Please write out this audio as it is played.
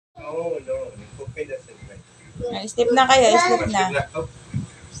No, no. Puppy doesn't like. Sleep na kayo, sleep na. Sleep na. Oh.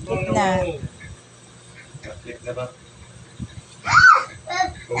 Sleep No, na. no. Sleep na ba?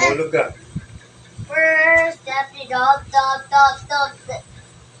 Tumulog ka. First, stop.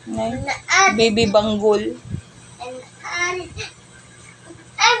 Baby banggol. And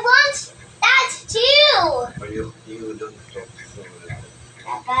I want that too. Oh, you don't talk so loud.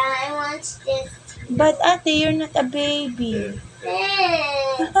 Papa, I want this too. But ate, you're not a baby.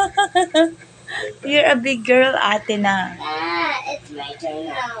 You're a big girl, ate na. It's my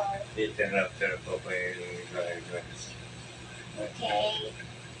turn now. Later after Papa glass. Okay.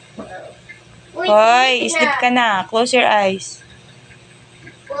 Hoy, sleep ka na. Close your eyes.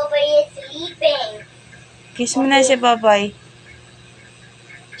 Papa is sleeping. Kiss mo na si Papay.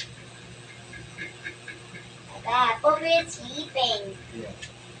 Papa is sleeping. Yeah.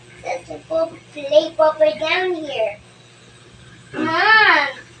 Let's lay Papa down here. Come on.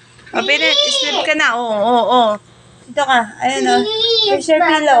 O, sleep ka na. Oo. Dito ka. Ayan o. Here's your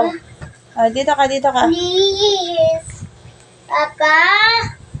pillow. O, dito ka. Please. Papa.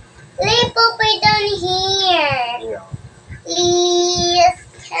 Lay Papa down here. Yeah. Please.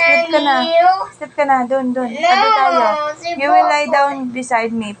 Sleep ka na. Sleep ka na. Doon. Tabi tayo. You will lie down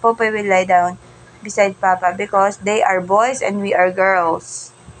beside me. Popeye will lie down beside Papa because they are boys and we are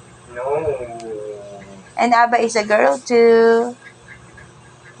girls. No. And Abba is a girl too.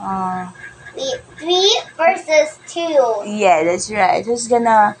 3 versus 2. Yeah, that's right. Who's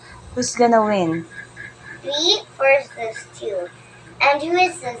gonna win? 3 versus 2. And who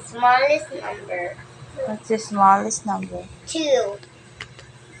is the smallest number? What's the smallest number? 2.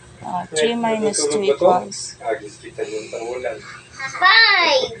 3 minus 2 equals. Agis kita yung tangulan.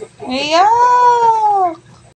 5. Yeah!